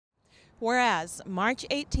Whereas March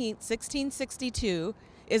 18, 1662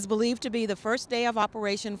 is believed to be the first day of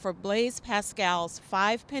operation for Blaise Pascal's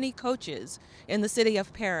 5-penny coaches in the city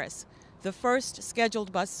of Paris, the first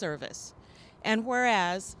scheduled bus service. And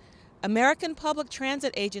whereas American public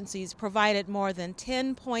transit agencies provided more than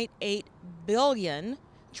 10.8 billion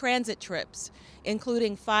transit trips,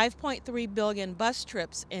 including 5.3 billion bus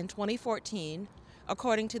trips in 2014,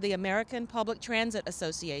 according to the American Public Transit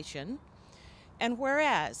Association. And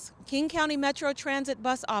whereas King County Metro Transit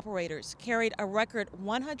bus operators carried a record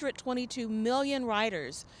 122 million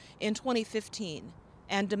riders in 2015,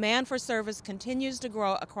 and demand for service continues to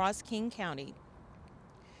grow across King County.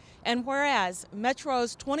 And whereas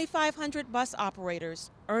Metro's 2,500 bus operators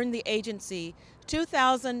earned the agency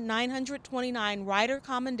 2,929 rider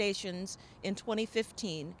commendations in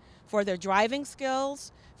 2015 for their driving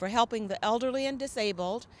skills, for helping the elderly and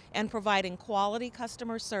disabled, and providing quality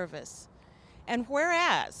customer service. And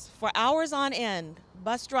whereas, for hours on end,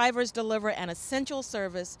 bus drivers deliver an essential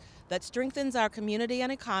service that strengthens our community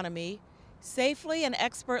and economy, safely and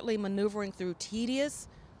expertly maneuvering through tedious,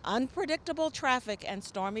 unpredictable traffic and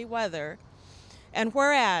stormy weather. And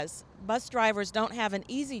whereas bus drivers don't have an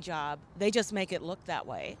easy job, they just make it look that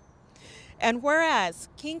way. And whereas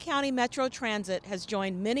King County Metro Transit has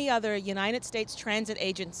joined many other United States transit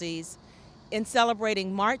agencies in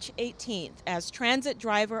celebrating March 18th as Transit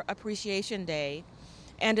Driver Appreciation Day,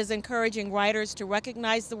 and is encouraging riders to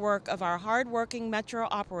recognize the work of our hardworking Metro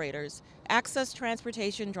operators, access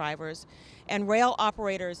transportation drivers, and rail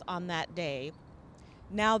operators on that day.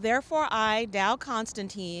 Now therefore I, Dow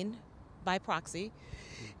Constantine, by proxy,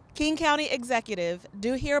 King County Executive,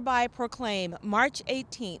 do hereby proclaim March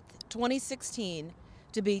 18th, 2016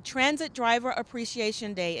 to be Transit Driver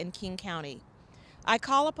Appreciation Day in King County. I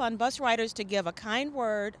call upon bus riders to give a kind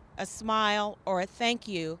word, a smile, or a thank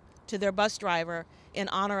you to their bus driver in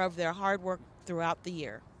honor of their hard work throughout the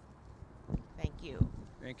year. Thank you.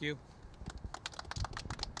 Thank you.